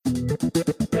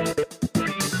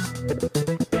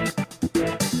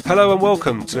Hello and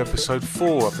welcome to episode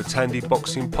 4 of the Tandy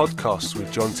Boxing Podcast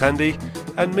with John Tandy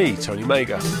and me, Tony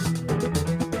Mager.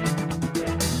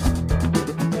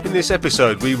 In this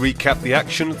episode we recap the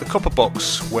action at the Copper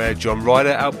Box, where John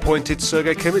Ryder outpointed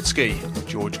Sergey Khmytskyi,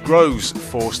 George Groves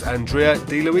forced Andrea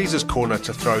De Luisa's corner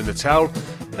to throw in the towel,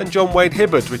 and John Wayne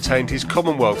Hibberd retained his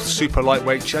Commonwealth Super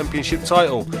Lightweight Championship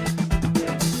title.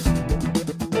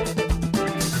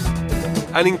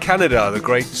 And in Canada, the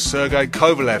great Sergey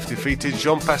Kovalev defeated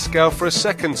Jean Pascal for a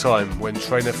second time when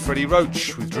trainer Freddie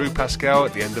Roach withdrew Pascal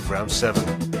at the end of round 7.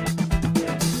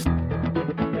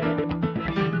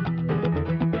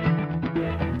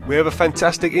 We have a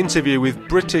fantastic interview with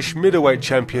British middleweight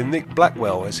champion Nick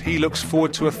Blackwell as he looks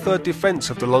forward to a third defence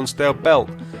of the Lonsdale belt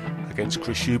against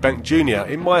Chris Eubank Jr.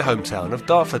 in my hometown of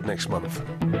Dartford next month.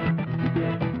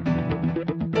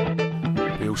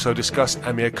 We also discuss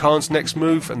Amir Khan's next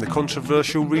move and the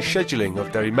controversial rescheduling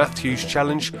of Derry Matthews'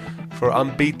 challenge for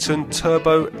unbeaten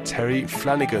Turbo Terry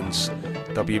Flanagan's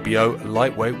WBO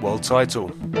lightweight world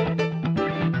title.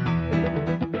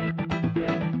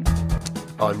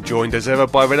 I'm joined as ever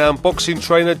by renowned boxing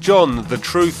trainer John The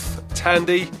Truth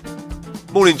Tandy.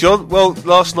 Morning, John. Well,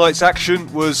 last night's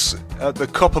action was at the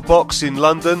Copper Box in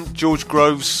London. George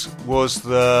Groves was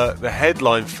the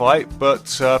headline fight, but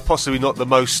possibly not the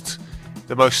most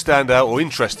standout or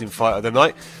interesting fight of the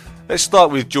night. Let's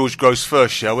start with George Groves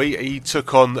first, shall we? He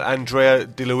took on Andrea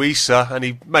De Luisa and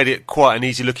he made it quite an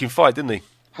easy looking fight, didn't he?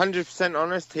 100%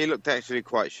 honest, he looked actually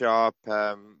quite sharp.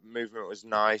 Movement was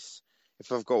nice.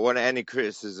 If I've got any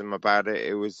criticism about it,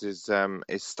 it was his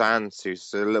stance. He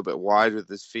was a little bit wide with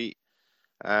his feet.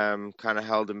 Kind of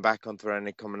held him back on throwing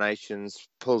any combinations,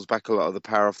 pulls back a lot of the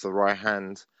power off the right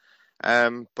hand.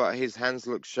 But his hands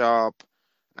looked sharp.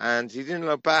 And he didn't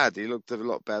look bad. He looked a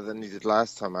lot better than he did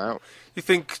last time out. You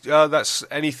think that's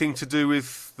anything to do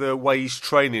with the way he's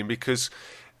training? Because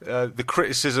the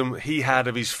criticism he had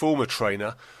of his former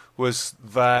trainer was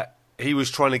that he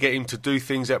was trying to get him to do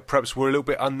things that perhaps were a little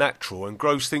bit unnatural. And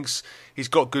Groves thinks he's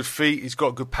got good feet, he's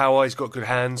got good power, he's got good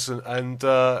hands and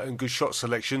good shot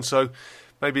selection. So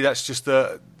maybe that's just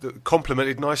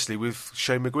complemented nicely with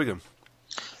Shane McGuigan.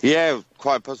 Yeah,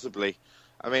 quite possibly.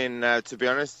 I mean, to be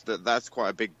honest, that's quite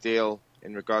a big deal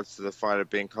in regards to the fighter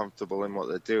being comfortable in what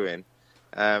they're doing.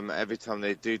 Every time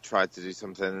they do try to do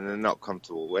something and they're not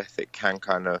comfortable with, it can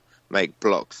kind of make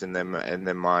blocks in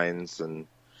their minds and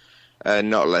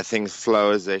not let things flow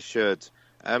as they should.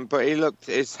 But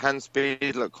his hand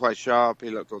speed looked quite sharp. He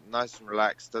looked nice and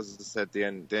relaxed. As I said, the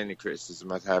only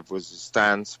criticism I'd have was his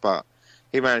stance, but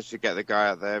he managed to get the guy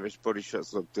out there. His body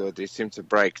shots looked good. He seemed to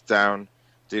break down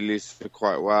De Luisa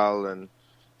quite well, and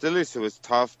De Luisa was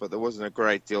tough, but there wasn't a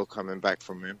great deal coming back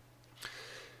from him.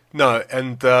 No,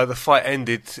 and the fight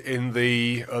ended at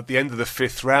the end of the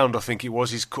 5th round. I think it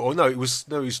was his. It was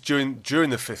during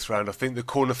the 5th round. I think the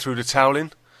corner threw the towel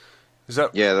in. Is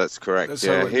that? Yeah, that's correct.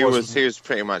 He was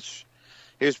pretty much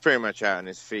out on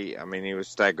his feet. I mean, he was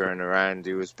staggering around.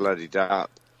 He was bloodied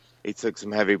up. He took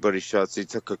some heavy body shots. He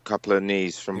took a couple of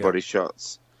knees from body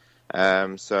shots.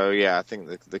 I think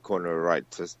the corner were right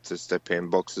to step in.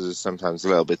 Boxers are sometimes a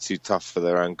little bit too tough for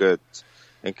their own good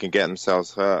and can get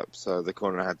themselves hurt. So the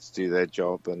corner had to do their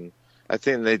job, and I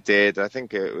think they did. I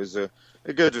think it was a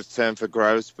good return for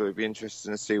Groves, but it'd be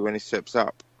interesting to see when he steps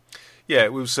up. Yeah,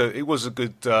 it was a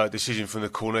good decision from the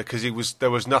corner because there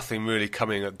was nothing really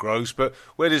coming at Groves. But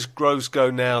where does Groves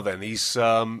go now? Then he's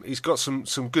got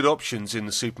some good options in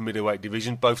the super middleweight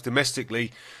division, both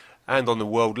domestically and on the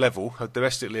world level.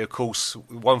 Domestically, of course,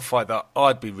 one fight that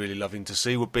I'd be really loving to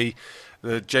see would be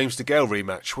the James DeGale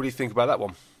rematch. What do you think about that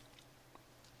one?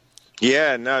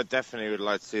 Yeah, no, definitely would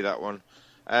like to see that one.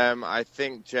 I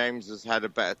think James has had a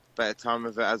better time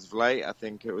of it as of late. I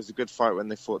think it was a good fight when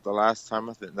they fought the last time.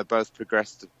 I think they both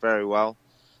progressed very well.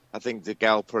 I think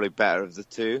DeGale probably better of the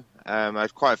two.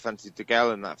 I'd quite fancy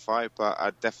DeGale in that fight, but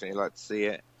I'd definitely like to see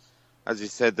it. As you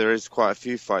said, there is quite a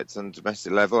few fights on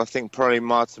domestic level. I think probably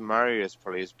Martin Murray is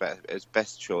probably his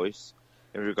best choice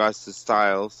in regards to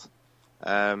styles.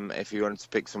 If he wanted to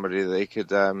pick somebody that he could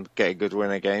get a good win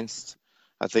against,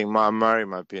 I think Martin Murray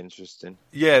might be interesting.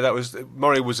 Yeah,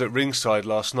 Murray was at ringside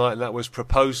last night, and that was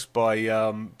proposed by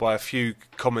a few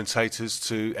commentators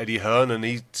to Eddie Hearn, and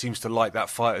he seems to like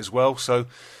that fight as well. So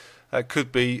that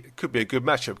could be a good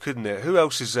matchup, couldn't it? Who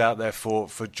else is out there for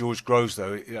George Groves,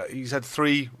 though? He's had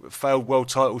 3 failed world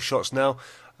title shots now.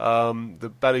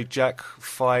 The Badou Jack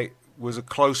fight was a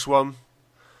close one.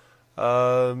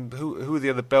 Who are the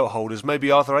other belt holders?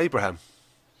 Maybe Arthur Abraham.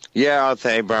 Yeah, I'd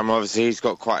say Abraham. Obviously, he's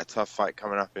got quite a tough fight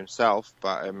coming up himself,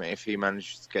 but if he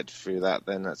manages to get through that,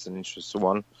 then that's an interesting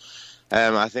one.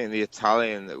 I think the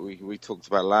Italian that we talked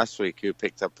about last week, who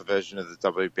picked up a version of the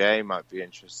WBA, might be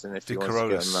interesting if he wants to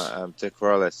get on that. De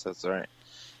Corrales, that's right.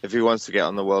 If he wants to get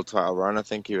on the world title run, I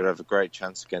think he would have a great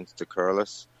chance against De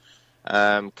Corrales.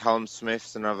 Callum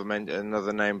Smith's another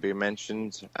name being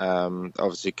mentioned.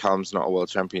 Obviously, Callum's not a world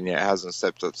champion yet; hasn't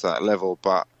stepped up to that level,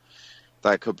 but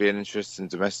that could be an interesting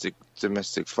domestic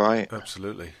fight.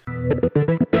 Absolutely.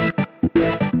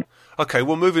 Okay,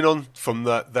 well, moving on from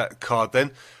that card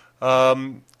then.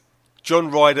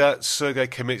 John Ryder, Sergey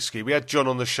Kamitsky. We had John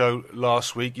on the show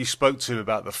last week. You spoke to him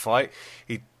about the fight.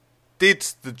 He did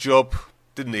the job,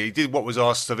 didn't he? He did what was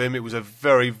asked of him. It was a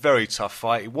very, very tough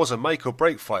fight. It was a make or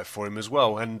break fight for him as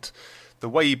well. And the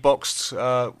way he boxed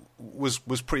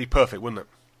was pretty perfect, wasn't it?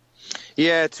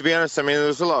 Yeah, to be honest, I mean, there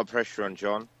was a lot of pressure on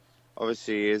John.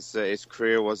 Obviously, his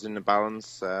career was in the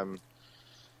balance.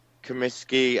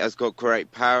 Kamitsky has got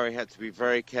great power. He had to be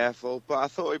very careful, but I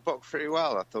thought he boxed pretty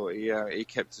well. I thought he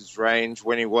kept his range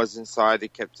when he was inside. He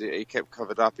kept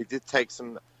covered up. He did take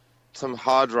some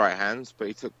hard right hands, but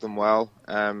he took them well.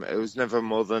 It was never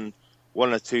more than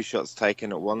one or two shots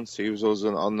taken at once. He was always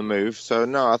on the move. So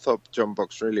no, I thought John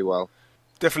boxed really well.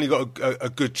 Definitely got a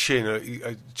good chin,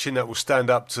 a chin that will stand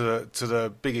up to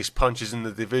the biggest punches in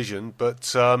the division,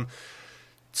 but.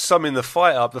 Summing the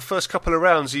fight up, the first couple of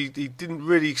rounds, he didn't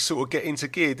really sort of get into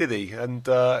gear, did he? And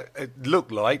it looked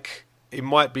like it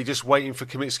might be just waiting for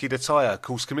Kamitsky to tire. Of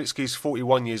course, Kamitsky's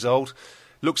 41 years old,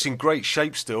 looks in great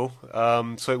shape still.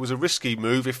 So it was a risky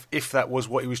move if that was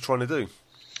what he was trying to do.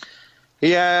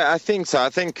 Yeah, I think so. I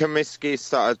think Kamitsky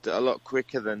started a lot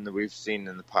quicker than we've seen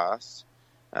in the past,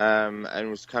 and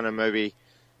was kind of maybe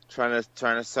trying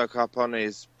to suck up on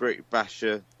his Brick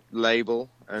Basher label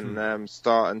and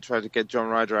start and try to get John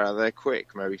Ryder out of there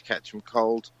quick, maybe catch him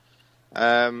cold.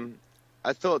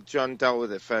 I thought John dealt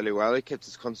with it fairly well. He kept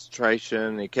his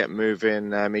concentration, he kept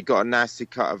moving. He got a nasty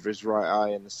cut over his right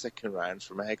eye in the second round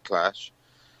from a head clash.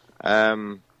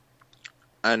 And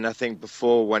I think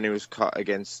before, when he was cut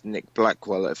against Nick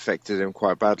Blackwell, it affected him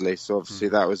quite badly. So obviously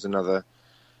that was another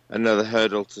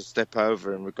hurdle to step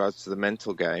over in regards to the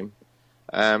mental game.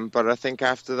 But I think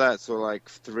after that, so like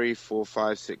 3, 4,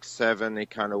 5, 6, 7, he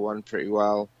kind of won pretty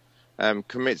well.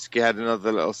 Kamitsky had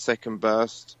another little second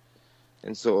burst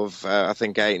in sort of, I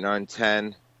think, 8, 9,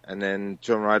 10. And then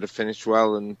John Ryder finished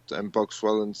well and boxed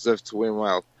well and deserved to win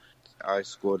well. I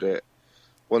scored it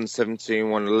 117,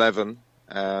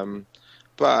 111.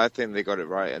 But I think they got it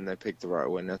right and they picked the right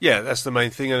winner. Yeah, that's the main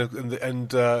thing.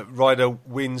 And Ryder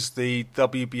wins the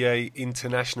WBA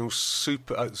International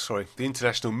the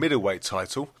International Middleweight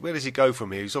title. Where does he go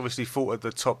from here? He's obviously fought at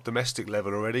the top domestic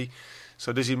level already.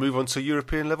 So does he move on to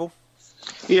European level?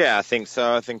 Yeah, I think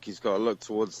so. I think he's got to look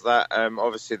towards that.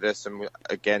 Obviously, there's some,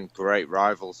 again, great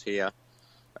rivals here.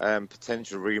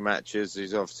 Potential rematches.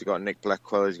 He's obviously got Nick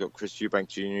Blackwell, he's got Chris Eubank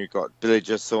Jr., he's got Billy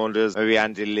Joe Saunders, maybe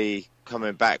Andy Lee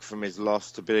coming back from his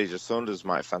loss to Billy Joe Saunders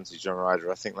might fancy John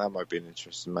Ryder. I think that might be an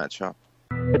interesting matchup.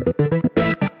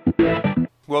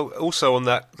 Well, also on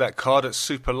that card at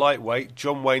super lightweight,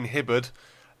 John Wayne Hibbard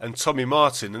and Tommy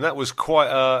Martin, and that was quite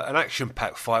an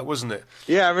action-packed fight, wasn't it?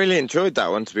 Yeah, I really enjoyed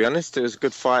that one, to be honest. It was a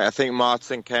good fight. I think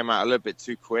Martin came out a little bit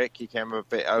too quick. He came a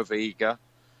bit over-eager.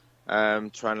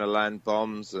 Trying to land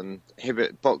bombs, and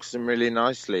Hibbert boxed him really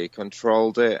nicely,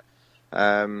 controlled it,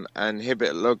 and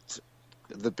Hibbert looked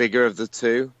the bigger of the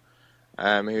two. He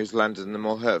was landing the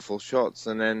more hurtful shots,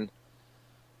 and then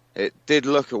it did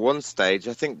look at one stage,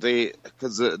 I think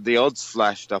because the odds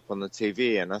flashed up on the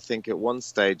TV, and I think at one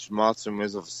stage Martin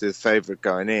was obviously the favourite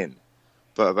going in,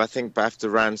 but I think after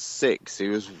round 6,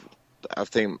 I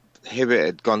think Hibbert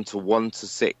had gone to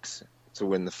 1-6. To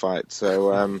win the fight,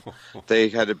 so they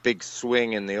had a big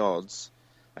swing in the odds.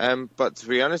 But to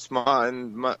be honest,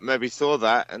 Martin maybe saw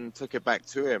that and took it back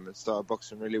to him and started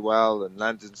boxing really well and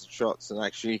landed some shots and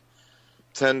actually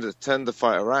turned the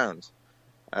fight around.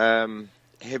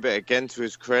 Hibbert, again, to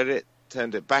his credit,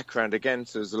 turned it back around again,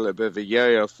 so it was a little bit of a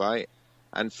yo-yo fight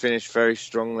and finished very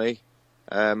strongly.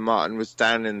 Martin was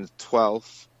down in the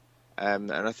 12th.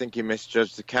 And I think he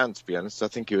misjudged the count, to be honest. I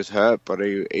think he was hurt, but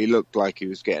he looked like he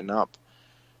was getting up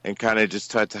and kind of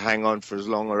just tried to hang on for as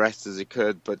long a rest as he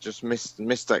could, but just missed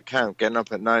that count. Getting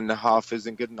up at 9.5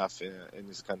 isn't good enough in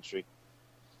this country.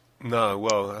 No,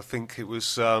 well, I think it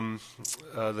was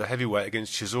the heavyweight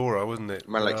against Chisora, wasn't it?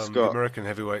 Malik Scott, the American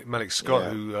heavyweight, Malik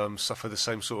Scott, who suffered the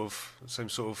same sort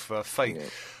of fate. Yeah.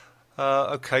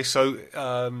 Okay, so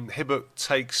Hibbert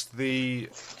takes the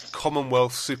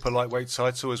Commonwealth Super Lightweight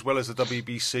title as well as the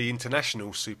WBC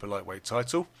International Super Lightweight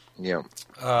title. Yeah.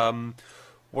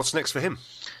 What's next for him?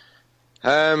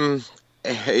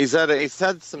 He's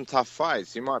had some tough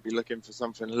fights. He might be looking for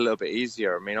something a little bit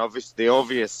easier. I mean, obviously, the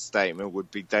obvious statement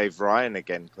would be Dave Ryan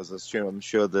again, because I'm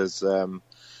sure there's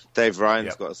Dave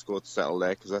Ryan's got a score to settle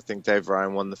there, because I think Dave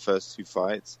Ryan won the first 2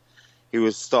 fights. He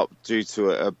was stopped due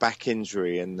to a back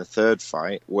injury in the 3rd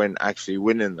fight when actually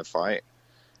winning the fight.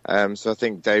 So I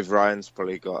think Dave Ryan's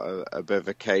probably got a bit of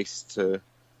a case to.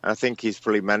 I think he's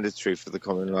probably mandatory for the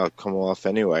Commonwealth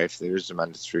anyway, if there is a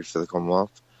mandatory for the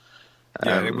Commonwealth.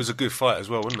 Yeah, it was a good fight as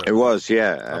well, wasn't it? It was,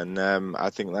 yeah. And I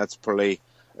think that's probably,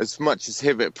 as much as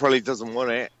Hibbett probably doesn't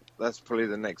want it, that's probably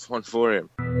the next one for him.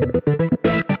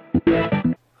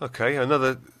 Okay,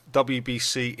 another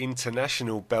WBC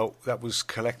international belt that was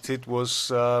collected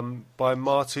was by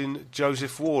Martin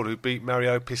Joseph Ward, who beat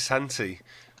Mario Pisante.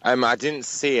 I didn't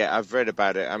see it. I've read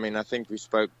about it. I mean, I think we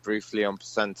spoke briefly on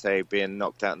Pisante being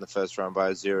knocked out in the first round by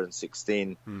a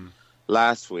 0-16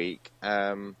 last week.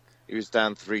 He was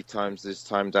down 3 times this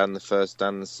time, down the first,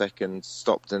 down the second,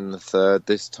 stopped in the third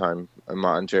this time, and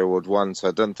Martin J. Ward won, so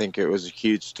I don't think it was a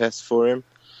huge test for him.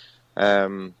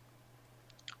 And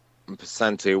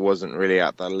Pisante wasn't really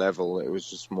at that level. It was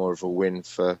just more of a win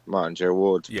for Martin J.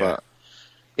 Ward. Yeah. But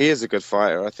he is a good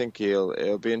fighter. I think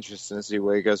it'll be interesting to see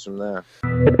where he goes from there.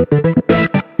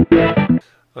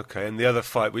 Okay, and the other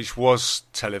fight, which was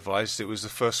televised, it was the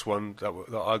first one that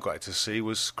I got to see,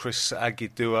 was Chris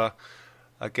Agidua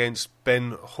against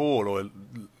Ben Hall, or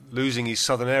losing his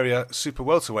Southern Area super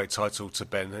welterweight title to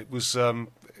Ben. It was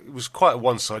quite a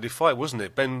one-sided fight, wasn't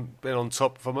it? Ben on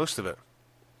top for most of it.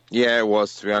 Yeah, it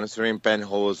was, to be honest. I mean, Ben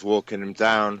Hall was walking him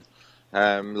down,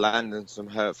 landing some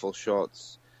hurtful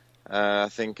shots. I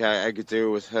think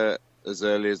Agidua was hurt as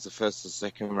early as the first or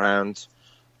second round.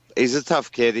 He's a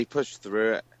tough kid. He pushed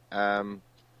through it.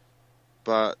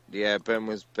 But yeah, Ben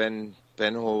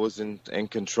Hall was in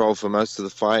control for most of the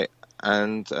fight.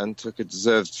 And took a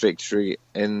deserved victory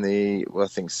in the, I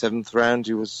think, 7th round.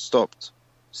 He was stopped.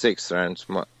 6th round,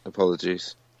 my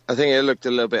apologies. I think it looked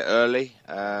a little bit early,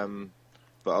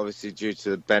 but obviously due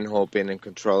to Ben Hall being in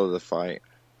control of the fight,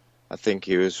 I think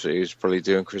he was probably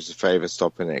doing Chris a favour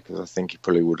stopping it, because I think he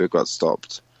probably would have got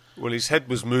stopped. Well, his head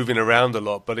was moving around a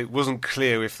lot, but it wasn't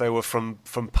clear if they were from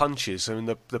punches. I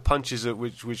mean, the punches at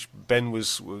which Ben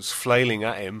was flailing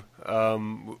at him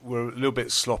were a little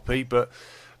bit sloppy, but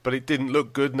it didn't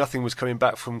look good. Nothing was coming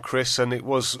back from Chris, and it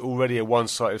was already a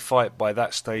one-sided fight by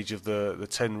that stage of the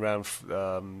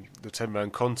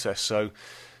 10-round contest. So,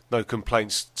 no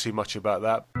complaints too much about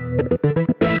that.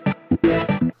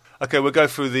 Okay, we'll go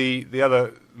through the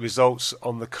other results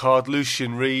on the card.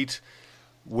 Lucian Reid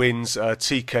wins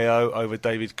TKO over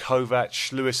David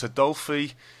Kovac. Lewis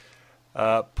Adolphe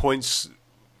points.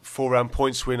 4-round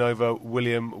points win over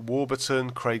William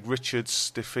Warburton. Craig Richards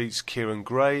defeats Kieran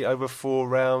Gray over 4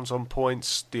 rounds on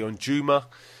points. Dion Juma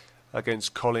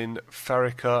against Colin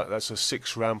Farricker. That's a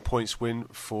 6-round points win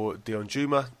for Dion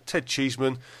Juma. Ted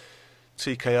Cheeseman,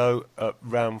 TKO at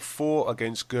round 4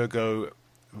 against Gergo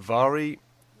Vari.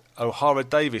 O'Hara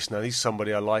Davis, now he's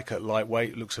somebody I like at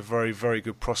lightweight. Looks a very, very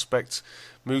good prospect.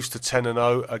 Moves to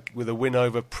 10-0 with a win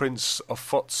over Prince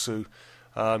Ofotsu.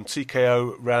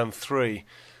 TKO round 3.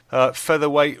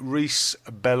 Featherweight, Reese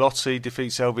Bellotti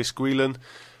defeats Elvis Guilan.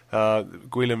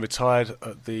 Guilan retired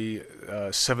at the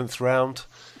 7th round.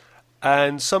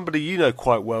 And somebody you know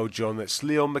quite well, John, that's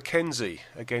Leon McKenzie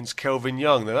against Kelvin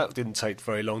Young. Now, that didn't take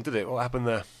very long, did it? What happened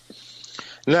there?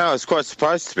 No, I was quite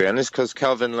surprised, to be honest, because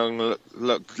Kelvin Young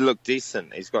looked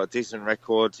decent. He's got a decent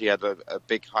record. He had a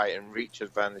big height and reach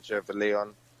advantage over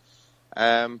Leon.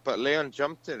 But Leon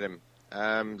jumped at him.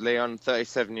 Leon,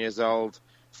 37 years old,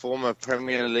 former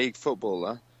Premier League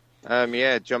footballer,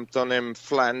 jumped on him,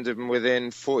 flattened him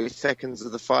within 40 seconds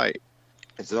of the fight.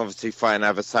 He's obviously fighting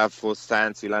out of a southpaw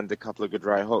stance. He landed a couple of good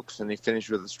right hooks, and he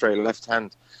finished with a straight left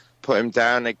hand, put him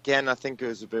down. Again, I think it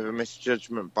was a bit of a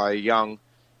misjudgment by Young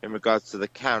in regards to the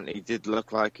count. He did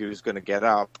look like he was going to get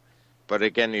up, but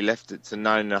again, he left it to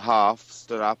 9.5,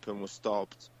 stood up and was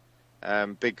stopped.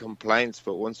 Big complaints,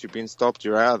 but once you've been stopped,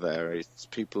 you're out there.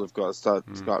 People have got to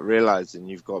start realising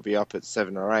you've got to be up at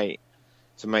 7 or 8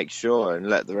 to make sure and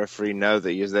let the referee know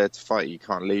that you're there to fight. You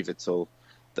can't leave it till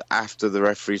after the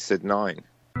referee said 9.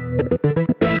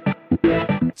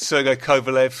 Sergey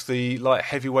Kovalev, the light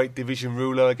heavyweight division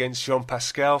ruler, against Jean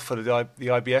Pascal for the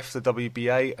IBF, the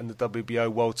WBA and the WBO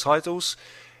world titles.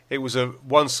 It was a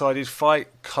one-sided fight.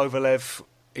 Kovalev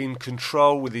in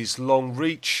control with his long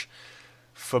reach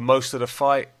for most of the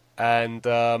fight, and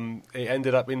it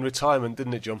ended up in retirement,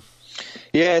 didn't it, John?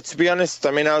 Yeah, to be honest,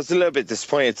 I mean, I was a little bit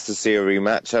disappointed to see a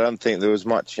rematch. I don't think there was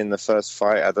much in the first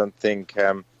fight. I don't think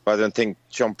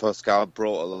Jean Pascal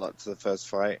brought a lot to the first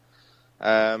fight.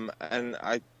 And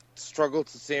I struggled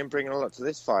to see him bringing a lot to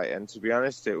this fight. And to be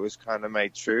honest, it was kind of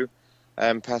made true.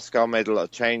 Pascal made a lot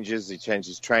of changes. He changed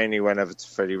his training. He went over to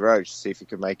Freddie Roach to see if he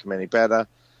could make him any better.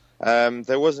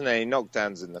 There wasn't any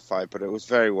knockdowns in the fight, but it was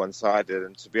very one-sided.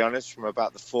 And to be honest, from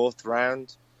about the fourth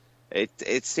round,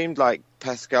 it seemed like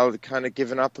Pascal had kind of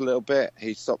given up a little bit.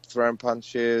 He stopped throwing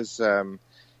punches.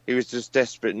 He was just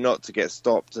desperate not to get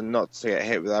stopped and not to get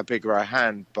hit with that big right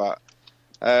hand. But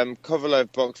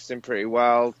Kovalev boxed him pretty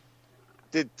well.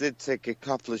 Did take a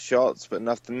couple of shots, but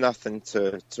nothing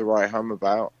to write home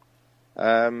about.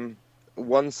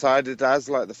 One-sided as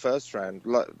like the first round,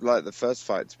 like the first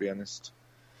fight, to be honest.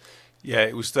 Yeah,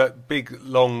 it was that big,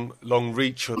 long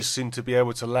reach. He seemed to be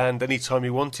able to land any time he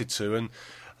wanted to, and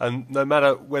no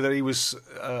matter whether he was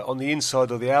on the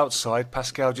inside or the outside,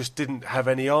 Pascal just didn't have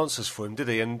any answers for him, did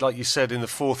he? And like you said, in the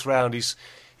fourth round,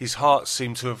 his heart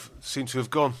seemed to have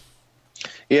gone.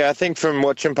 Yeah, I think from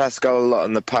watching Pascal a lot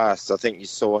in the past, I think you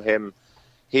saw him.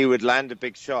 He would land a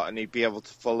big shot and he'd be able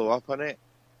to follow up on it.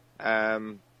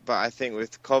 But I think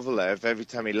with Kovalev, every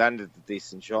time he landed a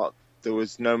decent shot, there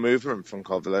was no movement from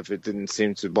Kovalev. It didn't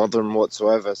seem to bother him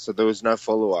whatsoever, so there was no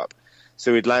follow-up.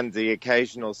 So he'd land the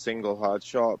occasional single hard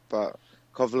shot, but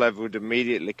Kovalev would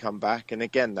immediately come back. And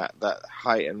again, that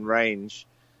height and range,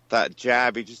 that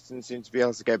jab, he just didn't seem to be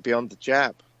able to get beyond the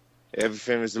jab.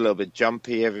 Everything was a little bit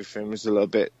jumpy. Everything was a little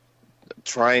bit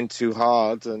trying too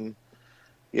hard. And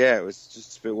yeah, it was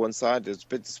just a bit one-sided. It was a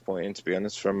bit disappointing, to be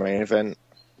honest, for a main event.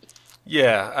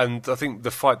 Yeah, and I think the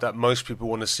fight that most people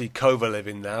want to see Kovalev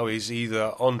in now is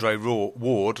either Andre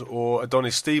Ward or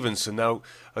Adonis Stevenson. Now,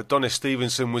 Adonis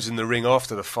Stevenson was in the ring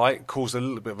after the fight, caused a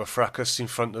little bit of a fracas in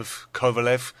front of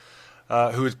Kovalev,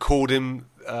 who had called him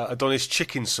Adonis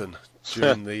Chickinson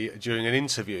during an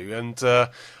interview. And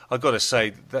I've got to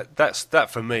say,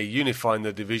 that for me, unifying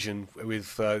the division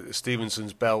with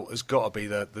Stevenson's belt has got to be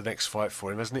the next fight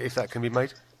for him, hasn't it, if that can be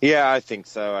made? Yeah, I think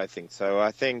so. I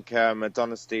think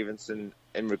Adonis Stevenson,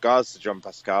 in regards to Jean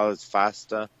Pascal, is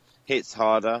faster, hits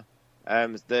harder.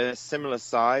 They're similar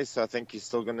size, so I think he's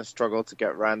still going to struggle to get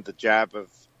around the jab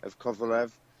of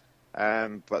Kovalev.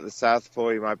 But the southpaw,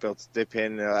 he might be able to dip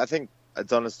in. I think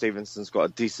Adonis Stevenson's got a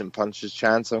decent puncher's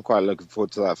chance. I'm quite looking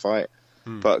forward to that fight.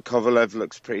 But Kovalev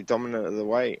looks pretty dominant at the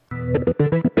weight.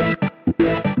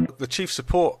 The chief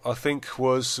support, I think,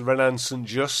 was Renan St.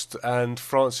 Just and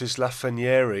Francis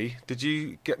Lafreniere. Did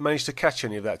you manage to catch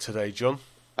any of that today, John?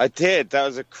 I did. That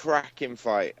was a cracking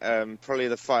fight. Probably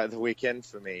the fight of the weekend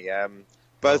for me.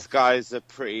 Both guys are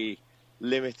pretty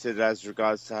limited as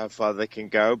regards to how far they can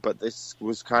go, but this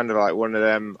was kind of like one of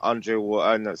them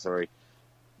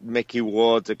Mickey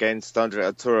Ward against Andre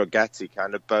Arturo Gatti,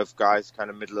 kind of both guys kind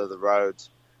of middle of the road.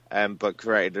 But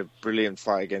created a brilliant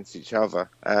fight against each other.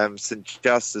 St.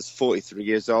 Just is 43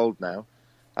 years old now.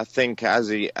 I think as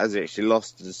he actually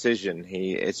lost the decision,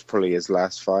 it's probably his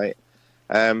last fight.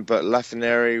 But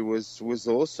Lafreniere was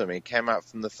awesome. He came out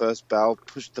from the first bell,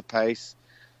 pushed the pace,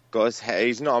 got his head.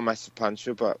 He's not a massive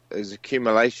puncher, but his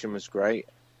accumulation was great.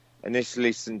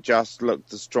 Initially, St. Just looked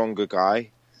the stronger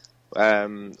guy.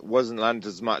 Wasn't landed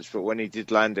as much, but when he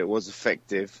did land, it was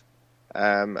effective.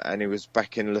 And he was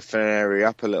backing Lafreniere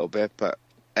up a little bit, but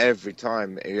every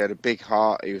time he had a big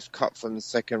heart. He was cut from the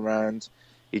second round.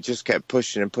 He just kept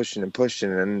pushing and pushing and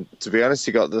pushing, and to be honest,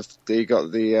 he got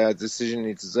the decision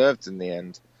he deserved in the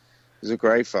end. It was a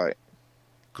great fight.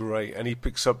 Great, and he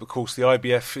picks up, of course, the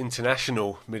IBF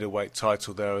International middleweight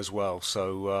title there as well.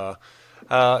 So,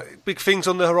 big things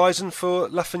on the horizon for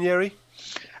Lafreniere?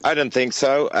 I don't think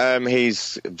so.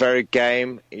 He's very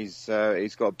game. He's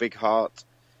got a big heart.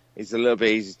 He's a little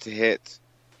bit easy to hit.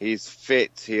 He's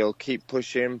fit. He'll keep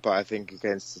pushing, but I think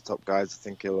against the top guys, I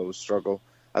think he'll always struggle.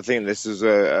 I think this is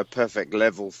a perfect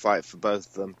level fight for both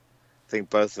of them. I think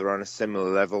both are on a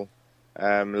similar level.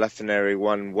 Lafreniere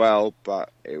won well,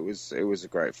 but it was a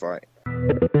great fight.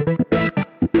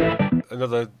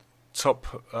 Another top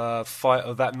fight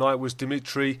of that night was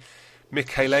Dmitry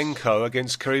Mikhailenko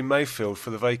against Karim Mayfield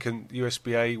for the vacant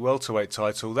USBA welterweight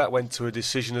title. That went to a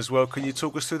decision as well. Can you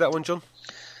talk us through that one, John?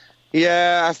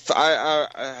 Yeah,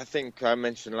 I think I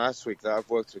mentioned last week that I've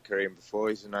worked with Karim before.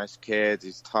 He's a nice kid.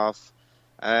 He's tough.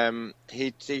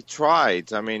 He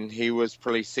tried. I mean, he was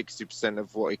probably 60%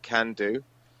 of what he can do.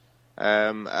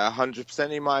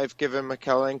 100% he might have given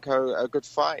Mikhailenko a good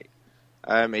fight.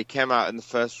 He came out in the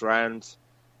first round,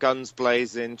 guns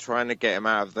blazing, trying to get him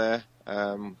out of there,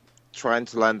 trying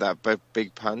to land that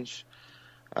big punch.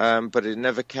 But it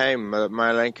never came.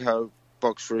 Mikhailenko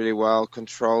boxed really well,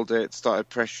 controlled it, started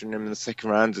pressuring him in the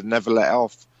second round and never let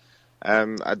off.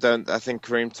 I think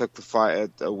Karim took the fight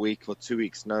at a week or 2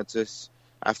 weeks notice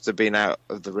after being out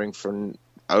of the ring for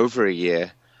over a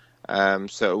year.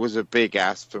 So it was a big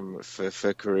ask for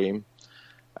Kareem.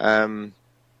 And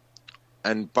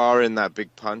barring that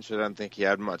big punch, I don't think he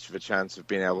had much of a chance of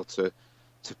being able to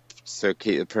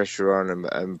keep the pressure on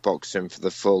and box him for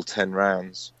the full 10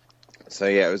 rounds. So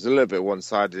yeah, it was a little bit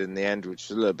one-sided in the end, which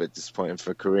was a little bit disappointing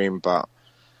for Kareem, but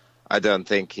I don't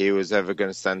think he was ever going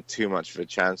to stand too much of a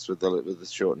chance with the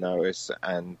short notice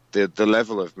and the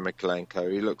level of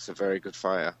Mykolenko. He looks a very good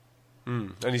fighter.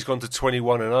 And he's gone to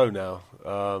 21-0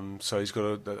 now, so he's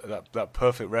got that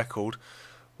perfect record.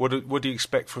 What do you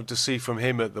expect to see from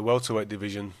him at the welterweight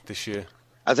division this year?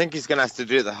 I think he's going to have to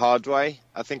do it the hard way.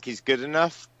 I think he's good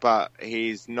enough, but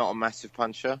he's not a massive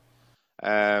puncher.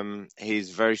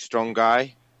 He's a very strong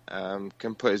guy,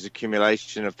 can put his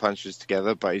accumulation of punches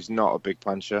together, but he's not a big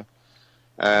puncher.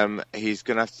 He's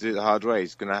going to have to do it the hard way.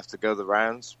 He's going to have to go the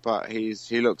rounds, but he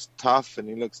looks tough and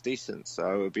he looks decent,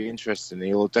 so it'll be interesting.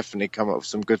 He will definitely come up with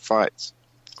some good fights.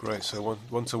 Great, so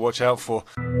one to watch out for.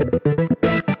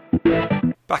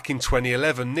 Back in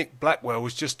 2011, Nick Blackwell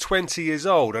was just 20 years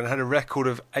old and had a record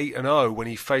of 8-0 when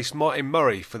he faced Martin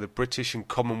Murray for the British and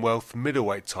Commonwealth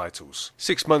middleweight titles.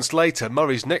 6 months later,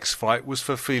 Murray's next fight was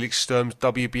for Felix Sturm's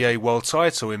WBA world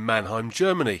title in Mannheim,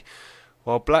 Germany,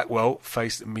 while Blackwell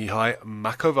faced Mihai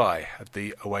Makovai at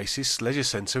the Oasis Leisure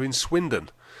Centre in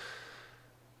Swindon.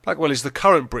 Blackwell is the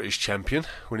current British champion,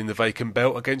 winning the vacant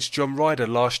belt against John Ryder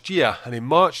last year, and in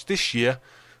March this year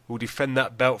will defend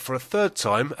that belt for a third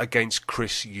time against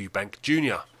Chris Eubank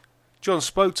Jr. John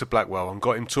spoke to Blackwell and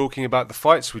got him talking about the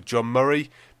fights with John Murray,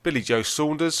 Billy Joe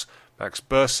Saunders, Max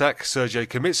Bursak, Sergey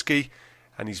Kamitsky,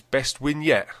 and his best win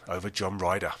yet over John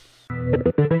Ryder.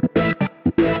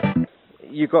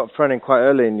 You got thrown in quite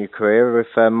early in your career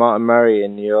with Martin Murray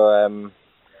in your,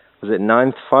 was it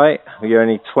 9th fight? You're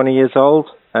only 20 years old.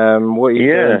 What are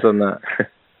your feelings on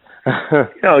that?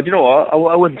 No, do you know what?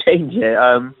 I wouldn't change it.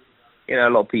 You know, a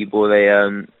lot of people, they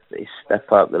step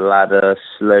up the ladder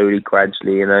slowly,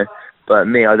 gradually, But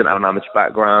me, I didn't have an amateur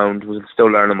background, was still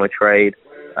learning my trade.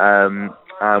 And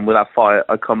with that fight,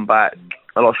 I come back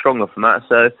a lot stronger from that.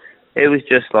 So it was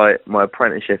just like my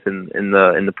apprenticeship in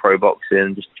the pro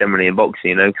boxing, just generally in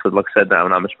boxing, because like I said, I have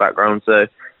an amateur background. So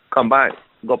come back,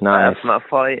 got better from that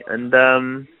fight, and I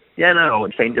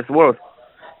wouldn't change it for the world.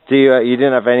 You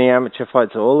didn't have any amateur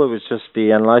fights at all? It was just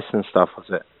the unlicensed stuff, was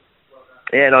it?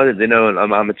 Yeah, no, I didn't know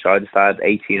I'm amateur. I just had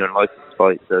 18 unlicensed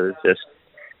fights, so it was just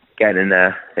getting in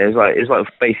there. It was like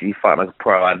basically fighting like a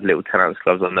pro. I had little 10-ounce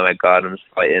gloves on, no head guard, and was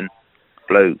fighting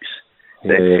blokes.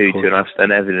 They're 2.5 stone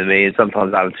heavier than me, and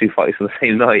sometimes having 2 fights on the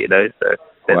same night, So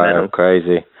wow,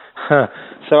 crazy.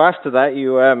 So after that,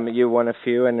 you won a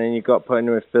few, and then you got put in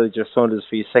with Billy Joe Saunders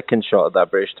for your second shot at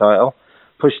that British title.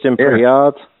 Pushed him pretty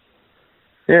hard.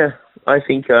 Yeah, I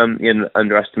think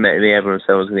underestimated me. Everyone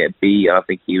said I was going to get beat. I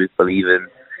think he was believing,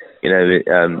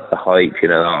 the hype. He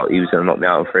was going to knock me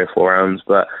out in 3 or 4 rounds.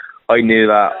 But I knew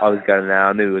that I was going there.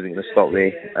 I knew he wasn't going to stop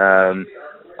me.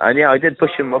 And yeah, I did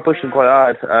push him. I pushed him quite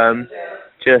hard.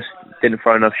 Just didn't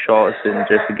throw enough shots, and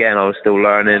just again, I was still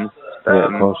learning.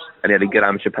 And he had a good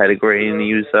amateur pedigree, and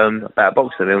he was a better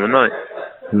boxer than me on the night.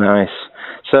 Nice.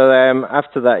 So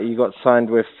after that, you got signed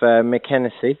with Mick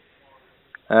Hennessy.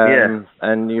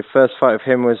 And your first fight with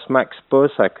him was Max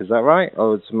Bursak, is that right?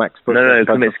 Or was Max Bursak?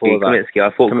 No, Kamitsky. I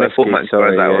fought Max Bursak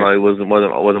when I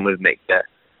wasn't with Mick yet.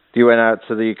 You went out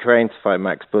to the Ukraine to fight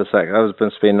Max Bursak. That was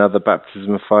supposed to be another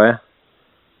baptism of fire.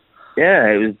 Yeah,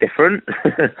 it was different.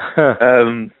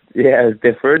 It was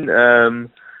different. And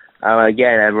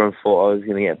again, everyone thought I was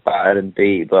going to get battered and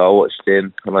beat, but I watched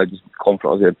him and I just confident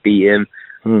I was going to beat him.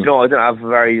 You know, I didn't have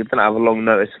a long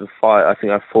notice for the fight. I think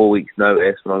I had 4 weeks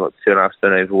notice when I got 2.5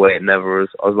 stone overweight. I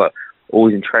was like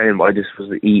always in training, but I just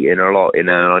was eating a lot, and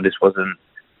I just wasn't.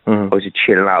 I was just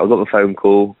chilling out. I got the phone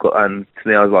call, and to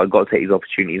me, I was like, I've got to take these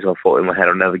opportunities. I thought in my head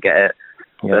I'll never get it.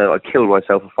 I killed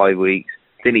myself for 5 weeks.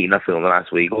 Didn't eat nothing on the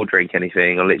last week or drink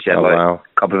anything. I literally had a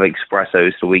couple of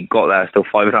espressos a week. Got there, still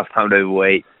 5.5 pound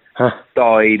overweight.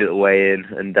 Died at the weigh-in,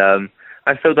 and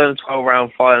I still done a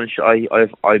 12-round fight, and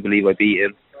I believe I beat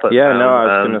him. I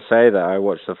was going to say that. I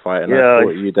watched the fight, and I thought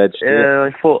you'd edged it.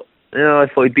 I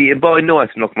thought he beat him, but I know I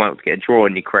had to knock him out to get a draw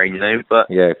in Ukraine, But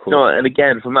yeah, cool. And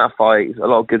again, from that fight, a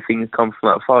lot of good things come from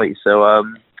that fight. So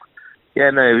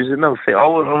it was another thing. I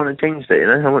want to change it,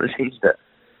 I want to change that.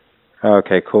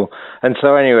 Okay, cool. And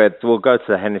so anyway, we'll go to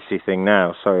the Hennessy thing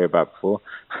now. Sorry about before.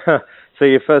 So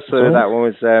your first that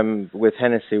one was with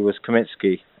Hennessy was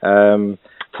Kamitsky.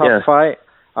 Tough fight.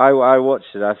 I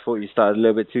watched it. I thought you started a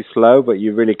little bit too slow, but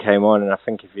you really came on, and I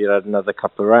think if you had another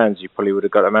couple of rounds, you probably would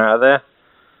have got him out of there.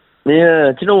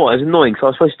 Yeah, do you know what? It was annoying, because I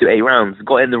was supposed to do 8 rounds.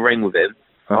 Got in the ring with him,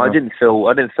 I didn't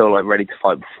feel like ready to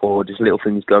fight before. Just little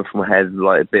things going through my head,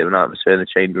 like a bit of an atmosphere in the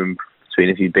chamber room between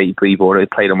a few people, and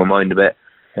it played on my mind a bit.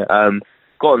 Yeah.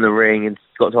 Got in the ring and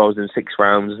got told I was in 6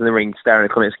 rounds. I was in the ring staring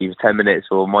at Konietzki for 10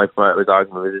 minutes, or my promoter was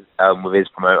arguing with his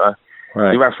promoter.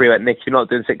 Right. The referee went, "Nick, you're not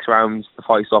doing 6 rounds. The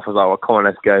fight's off." I was like, "Well, come on,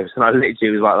 let's go." So I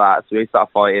literally was like that. So we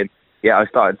started fighting. Yeah, I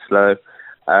started slow.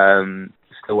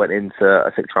 Still went into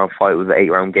a 6-round fight with an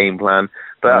 8-round game plan.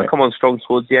 But I come on strong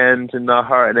towards the end and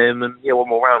hurting him. And one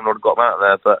more round, I would have got him out of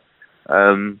there. But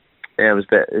it was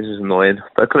this was annoying.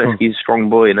 But Konietzki's a strong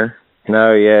boy, you know.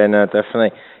 No,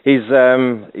 definitely. He's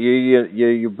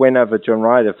you win over John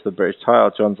Ryder for the British title.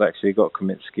 John's actually got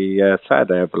Konietzki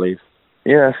Saturday, I believe.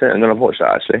 Yeah, that's it. I'm going to watch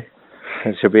that actually.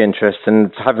 It should be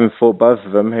interesting. Having fought both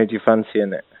of them, who do you fancy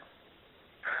in it?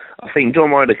 I think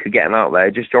John Ryder could get him out there.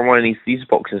 Just John Ryder needs to use his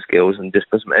boxing skills and just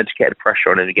put some educated pressure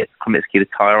on him to get Konietzki to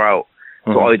tire out.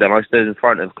 That's what I done. I stood in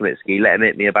front of Konietzki, let him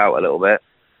hit me about a little bit.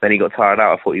 Then he got tired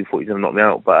out. I thought he was going to knock me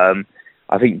out. But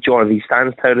I think John, if he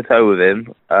stands toe-to-toe with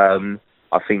him, I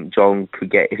think John could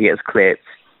get, if he gets clipped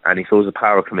and he feels the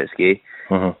power of Konietzki,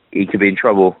 he could be in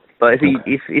trouble. But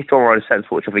if John Ryder's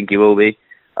sensible, which I think he will be,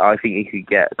 I think he could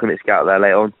get Konietzki out there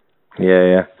later on.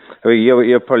 Yeah. Well,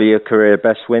 you're probably your career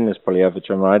best win is probably over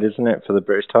John Ryder, isn't it, for the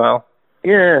British title?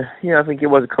 Yeah. I think it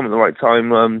was coming at the right time.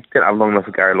 Didn't have long enough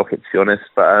for Gary Lockett, to be honest.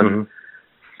 But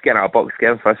getting out of box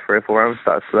again, first 3 or 4 rounds,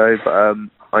 started slow. But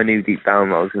I knew deep down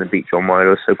that I was going to beat John Ryder.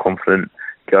 I was so confident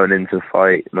going into the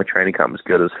fight. My training camp was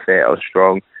good. I was fit. I was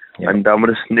strong. Yeah. And I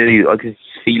just knew I could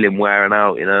feel him wearing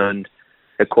out, and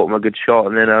I caught him a good shot,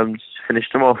 and then just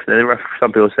finished him off. And then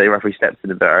some people say the referee stepped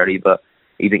in a bit early, but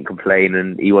he didn't complain,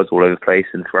 and he was all over the place.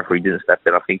 And if the referee didn't step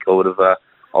in, I think I would have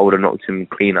knocked him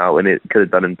clean out, and it could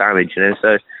have done him damage, So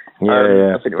I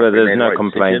think but there's no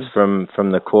complaints from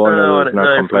the corner. There's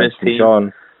no complaints from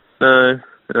John. No.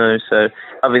 So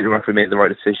I think the referee made the right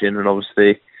decision, and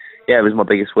obviously, it was my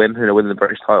biggest win. Winning the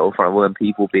British title in front of all them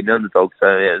people, being the underdog. So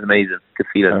it was amazing. Good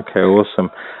feeling. Okay,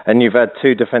 awesome. And you've had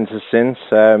 2 defences since,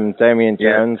 Damian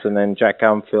Jones and then Jack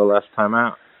Armfield last time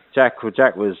out. Jack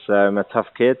was a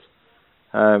tough kid.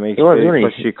 He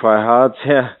pushed you quite hard.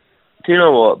 Yeah. Do you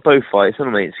know what? Both fights, I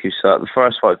don't make excuse for that. The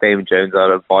first fight, Damian Jones, I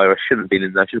had a virus. Shouldn't have been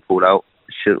in there. Should have pulled out.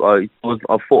 I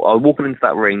thought I was walking into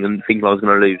that ring and thinking I was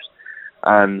going to lose,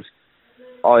 and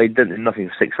I didn't do nothing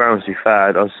for 6 rounds, to be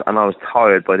fair. I was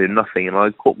tired by doing nothing, and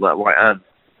I caught that right hand,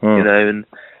 and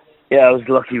I was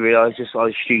lucky, really. I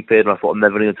was stupid, and I thought I'm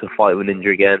never going to fight with an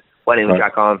injury again. Went in with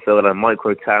Jack Armfield, and I had a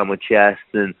micro tear on my chest,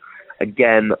 and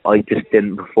again, I just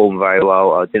didn't perform very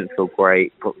well. I didn't feel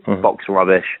great, boxed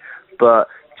rubbish, but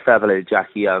it's fair play to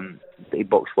Jack. He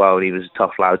boxed well, and he was a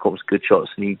tough lad, caught some good shots,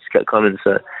 and he just kept coming,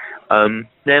 so, it was,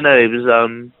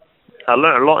 I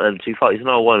learned a lot in them 2 fights. I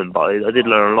know I won them, but I did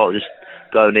learn a lot just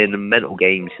going in and mental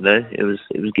games, It was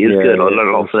good. I learned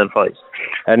a lot from them fights.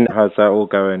 And how's that all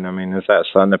going? I mean, is that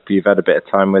sign up you've had a bit of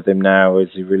time with him now?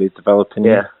 Is he really developing?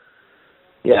 Yeah,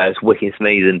 it's wicked. It's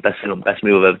amazing. Best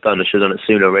move I've ever done. I should have done it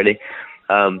sooner, really.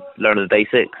 Learning the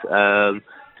basics,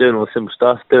 doing all the simple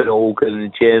stuff, doing it all good in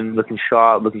the gym, looking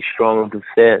sharp, looking strong, looking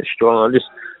fit, strong.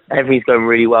 Everything's going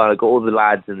really well. I got all the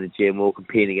lads in the gym all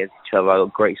competing against each other. I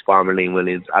got great sparring with Liam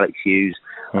Williams, Alex Hughes.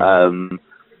 The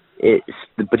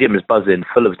gym is buzzing,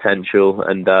 full of potential,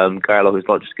 and Gary Lockett is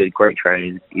not just good, great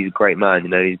trainer. He's a great man,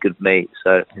 he's a good mate.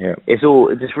 So it's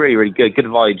just really, really good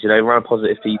vibes, around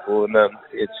positive people, and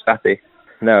it's happy.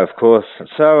 No, of course.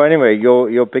 So anyway,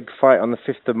 your big fight on the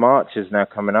 5th of March is now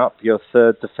coming up. Your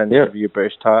 3rd defence of your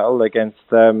British title against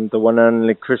the one and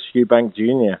only Chris Eubank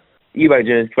Jr. Eubank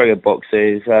Jr. is a very good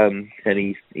boxer, and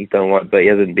he's done well, but he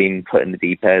hasn't been put in the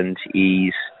deep end.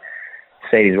 He's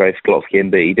saying he's ready for Golovkin,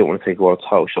 but he didn't want to take a world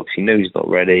title shot because he knows he's not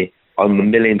ready. I'm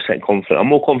 1,000,000% confident. I'm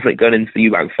more confident going into the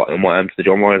Eubank fight than what I am to the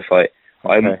John Ryder fight.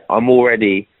 I'm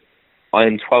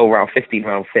 12 round, 15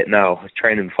 round fit now. I was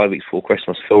training 5 weeks before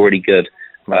Christmas. I feel really good.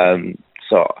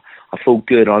 So I feel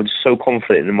good. I'm just so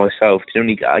confident in myself. You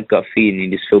only get a gut feeling.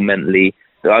 You just feel mentally.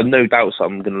 I have no doubts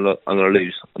I'm gonna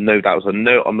lose. No doubts. I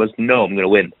know I'm gonna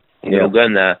win. I'm gonna go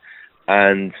in there,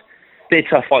 and be a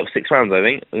tough fight for 6 rounds. I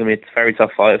think it's gonna be a very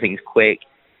tough fight. I think he's quick.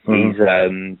 He's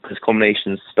his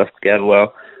combinations stuff together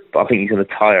well, but I think he's gonna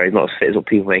tire. He's not as fit as what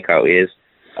people make out he is.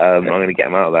 I'm gonna get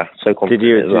him out of there. So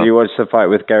confident. Did you watch the fight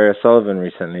with Gary O'Sullivan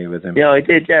recently with him? Yeah, I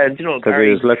did. Yeah, and do you know what? Because he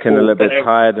was looking a little bit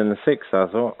tired in the 6th, I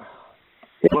thought.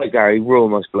 I like Gary, real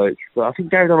nice bloke. But I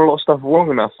think Gary done a lot of stuff wrong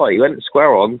in that fight. He went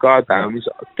square on, guard down, he's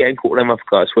getting caught with them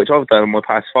uppercuts, which I've done in my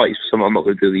past fights for someone I'm not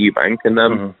going to do the Eubank.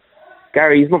 And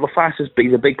Gary, he's not the fastest, but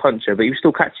he's a big puncher, but he was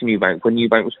still catching Eubank when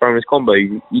Eubank was throwing his combo.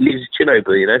 He leaves his chin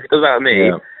open, if he does that to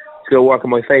me, it's to work in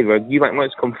my favour. Eubank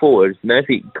might come forward. You know, if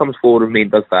he comes forward with me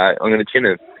and does that, I'm going to chin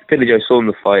him. Billy Joe saw him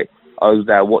the fight. I was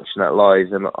there watching that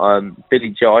live, and Billy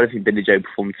Joe, I don't think Billy Joe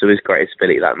performed to his greatest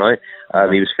ability that night.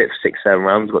 He was fit for 6-7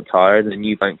 rounds, got tired, and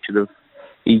Eubank should have.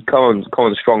 He come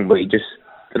on strong, but he just,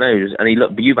 I don't know, and he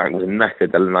looked, Eubank was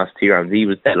knackered the last 2 rounds. He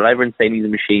was dead. Like, everyone's saying he's a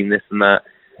machine, this and that.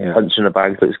 Yeah. Punching the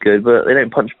bag looks good, but they don't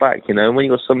punch back, you know. And when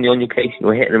you've got somebody on your case and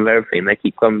you're hitting them with everything, they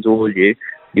keep coming towards you,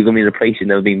 you're going to be in a place you've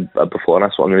never been before, and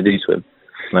that's what I'm going to do to him.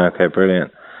 Okay,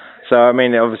 brilliant. So, I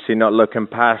mean, obviously not looking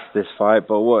past this fight,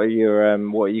 but what are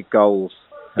your goals?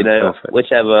 You know,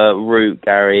 whichever route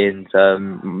Gary and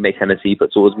Mick Hennessy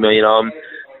put towards me, you know,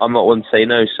 I'm not one to say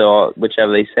no, so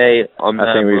whichever they say,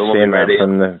 I think we've seen that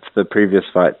from the previous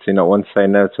fights. You're not one to say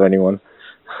no to anyone.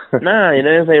 Nah, you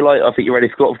know, if they like, I think you're ready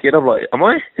for Golovkin, I'm like, am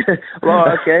I? I'm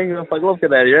like, okay, you're going to fight Golovkin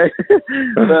then, you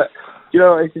know? But, you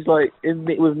know, it's just like,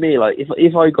 with me, like,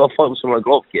 if I got a fight with someone like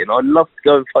Golovkin, I'd love to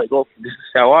go and fight Golovkin just to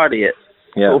see how hard he is.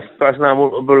 Yeah. Sort of person I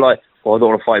would be like, well, I don't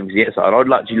want to fight him because he hits hard.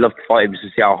 I'd actually love to fight him just to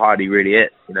see how hard he really is,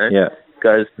 you know? Yeah.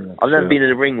 Because I've never been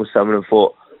in a ring with someone and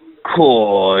thought,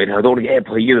 cool, you know, I don't want to get hit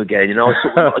by you again, you know? I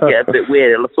sort of get a bit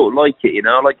weird. I sort of like it, you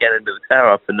know? I like getting a bit of a tear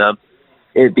up, and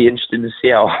it'd be interesting to see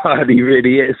how hard he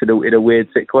really is in a weird,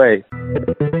 sick way.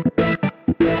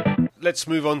 Let's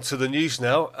move on to the news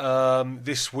now.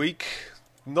 This week,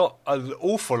 not an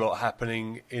awful lot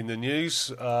happening in the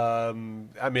news.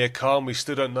 Amir Khan, we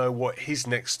still don't know what his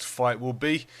next fight will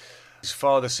be. His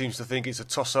father seems to think it's a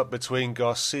toss-up between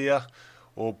Garcia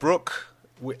or Brook.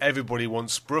 Everybody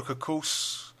wants Brook, of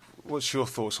course. What's your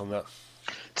thoughts on that?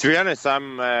 To be honest,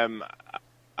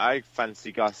 I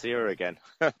fancy Garcia again.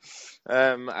 Out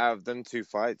of them 2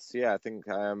 fights, yeah, I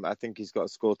think he's got a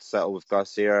score to settle with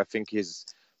Garcia. I think his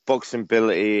boxing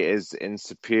ability is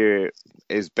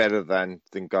better than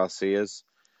Garcia's.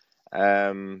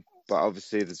 But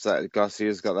obviously,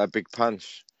 Garcia's got that big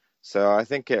punch. So I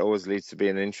think it always leads to be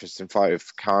an interesting fight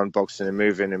with Khan boxing and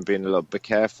moving and being a little bit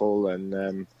careful,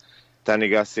 and Danny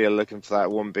Garcia looking for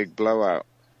that one big blowout.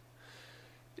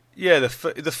 Yeah, the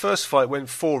first fight went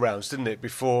 4 rounds, didn't it,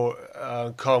 before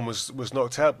Khan was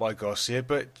knocked out by Garcia.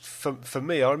 But for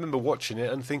me, I remember watching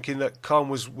it and thinking that Khan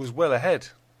was well ahead.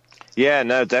 Yeah,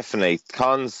 no, definitely.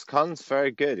 Khan's very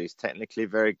good. He's technically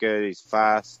very good. He's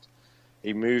fast.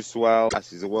 He moves well.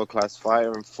 He's a world-class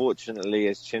fighter. Unfortunately,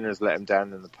 his chin has let him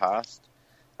down in the past.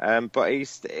 But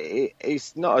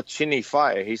he's not a chinny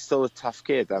fighter. He's still a tough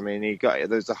kid. I mean,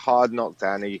 there's a hard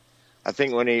knockdown. I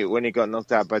think when he got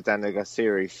knocked out by Daniel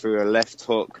Garcia, he threw a left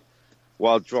hook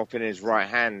while dropping his right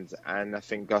hand, and I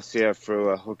think Garcia threw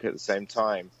a hook at the same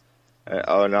time,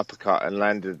 or an uppercut, and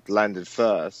landed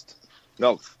first.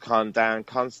 Knocked Khan down.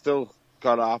 Khan still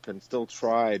got up and still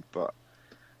tried, but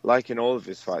like in all of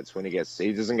his fights, when he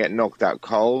doesn't get knocked out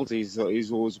cold. He's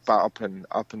always about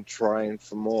up and trying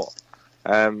for more.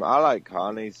 I like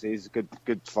Khan. He's a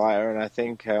good fighter, and I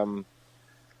think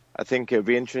it'll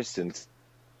be interesting.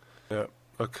 Yeah.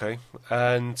 Okay.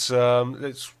 And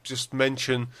let's just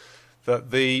mention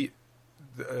that the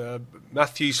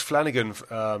Matthews-Flanagan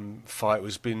fight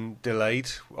has been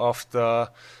delayed after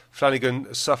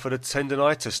Flanagan suffered a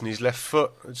tendonitis in his left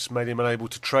foot, which made him unable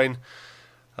to train.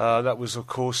 That was, of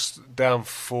course, down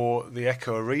for the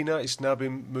Echo Arena. It's now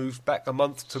been moved back a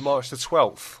month to March the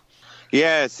 12th.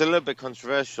 Yeah, it's a little bit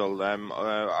controversial.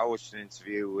 I watched an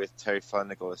interview with Terry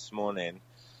Flanagan this morning.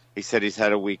 He said he's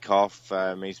had a week off.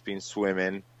 He's been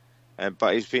swimming,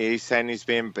 but he's saying he's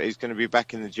going to be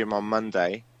back in the gym on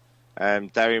Monday.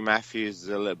 Darry Matthews is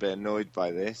a little bit annoyed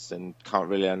by this and can't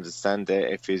really understand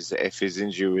it. If his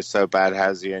injury was so bad,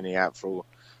 how's he only out for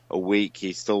a week?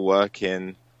 He's still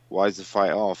working. Why is the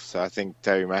fight off? So I think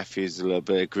Darry Matthews is a little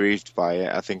bit aggrieved by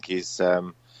it. I think he's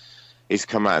come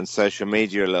out on social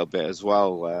media a little bit as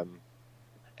well,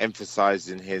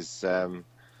 emphasising his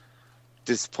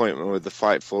disappointment with the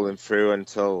fight falling through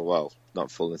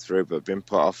not falling through, but been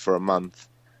put off for a month.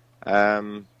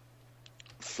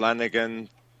 Flanagan,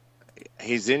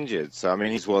 he's injured, so I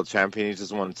mean, he's world champion. He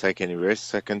doesn't want to take any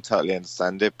risks. I can totally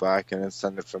understand it, but I can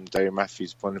understand it from Darry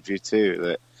Matthews' point of view too,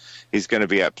 that he's going to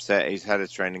be upset. He's had a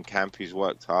training camp. He's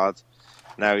worked hard.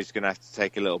 Now he's going to have to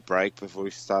take a little break before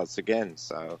he starts again.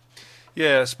 So,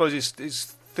 yeah, I suppose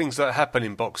it's things that happen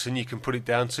in boxing you can put it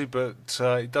down to, but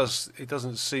it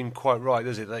doesn't seem quite right,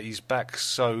 does it, that he's back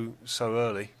so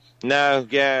early? No,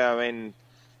 yeah, I mean,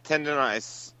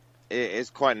 tendonitis is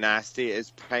quite nasty.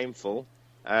 It's painful.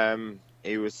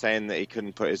 He was saying that he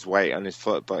couldn't put his weight on his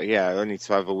foot, but yeah, only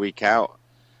to have a week out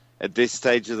at this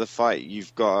stage of the fight,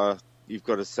 you've got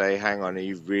to say, hang on, are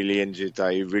you really injured?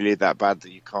 Are you really that bad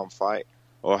that you can't fight?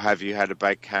 Or have you had a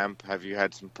bad camp? Have you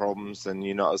had some problems and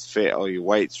you're not as fit, or your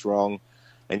weight's wrong?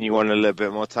 and you want a little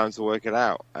bit more time to work it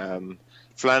out.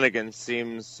 Flanagan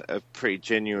seems a pretty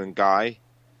genuine guy,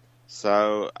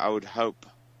 so I would hope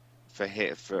for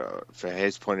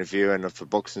his point of view and for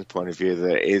boxing's point of view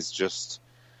that it is just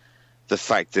the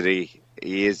fact that he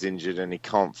is injured and he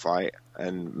can't fight,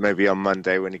 and maybe on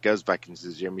Monday when he goes back into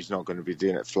the gym he's not going to be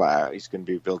doing it flat out, he's going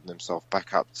to be building himself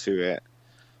back up to it,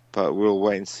 but we'll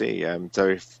wait and see.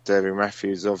 David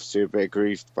Matthews obviously a bit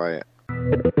aggrieved by it.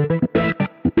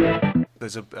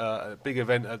 There's a big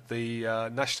event at the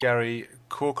National. Gary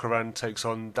Corcoran takes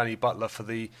on Danny Butler for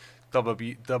the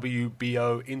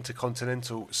WBO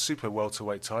Intercontinental Super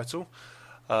Welterweight title.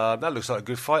 That looks like a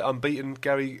good fight. Unbeaten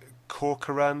Gary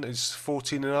Corcoran is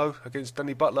 14-0 against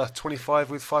Danny Butler, 25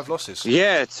 with 5 losses.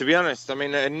 Yeah, to be honest, I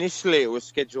mean, initially it was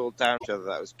scheduled down to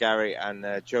that was Gary and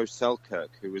Joe Selkirk,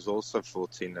 who was also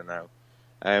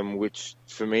 14-0, which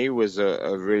for me was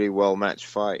a really well-matched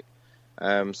fight.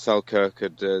 Selkirk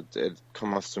had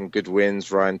come off some good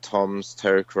wins, Ryan Toms,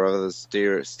 Terry Carruthers,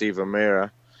 Steve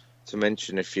O'Meara, to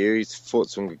mention a few. He's fought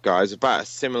some good guys, about a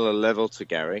similar level to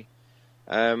Gary.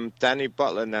 Danny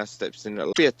Butler now steps in.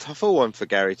 It'll be a tougher one for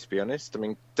Gary, to be honest. I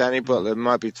mean, Danny Butler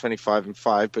might be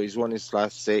 25-5, but he's won his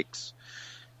last 6.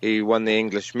 He won the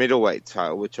English middleweight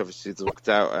title, which obviously knocked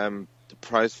out the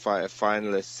prize fighter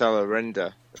finalist Sela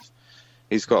Renda.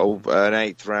 He's got an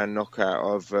 8th round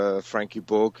knockout of Frankie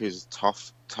Borg, who's a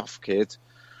tough kid.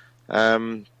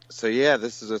 So yeah,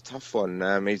 this is a tough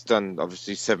one. He's done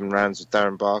obviously 7 rounds with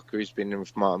Darren Barker. He's been in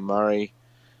with Martin Murray.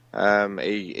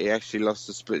 He actually lost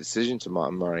a split decision to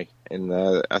Martin Murray in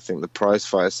I think the prize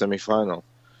fighter semi-final.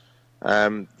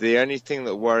 The only thing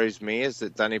that worries me is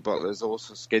that Danny Butler is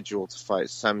also scheduled to fight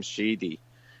Sam Sheedy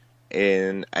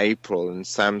in April, and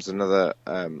Sam's another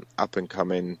up and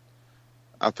coming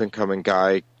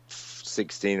guy,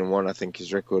 16-1 I think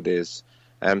his record is.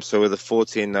 So with a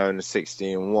 14-0 and a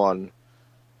 16-1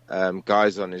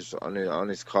 guys on his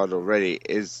card already,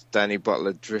 is Danny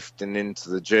Butler drifting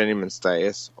into the journeyman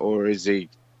status, or is he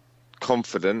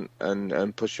confident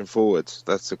and pushing forward?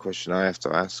 That's the question I have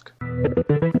to ask.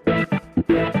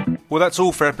 Well, that's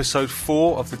all for episode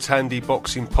 4 of the Tandy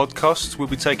Boxing Podcast. We'll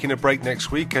be taking a break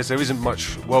next week as there isn't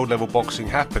much world-level boxing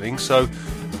happening, so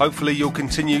hopefully you'll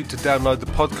continue to download the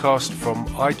podcast from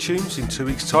iTunes in 2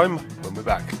 weeks' time when we're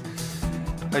back.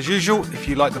 As usual, if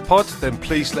you like the pod, then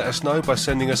please let us know by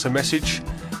sending us a message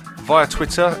via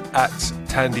Twitter at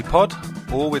TandyPod,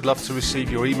 or we'd love to receive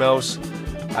your emails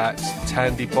at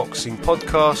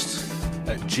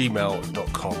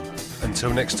tandyboxingpodcast@gmail.com.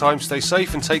 Until next time, stay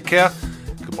safe and take care.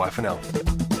 Goodbye for now.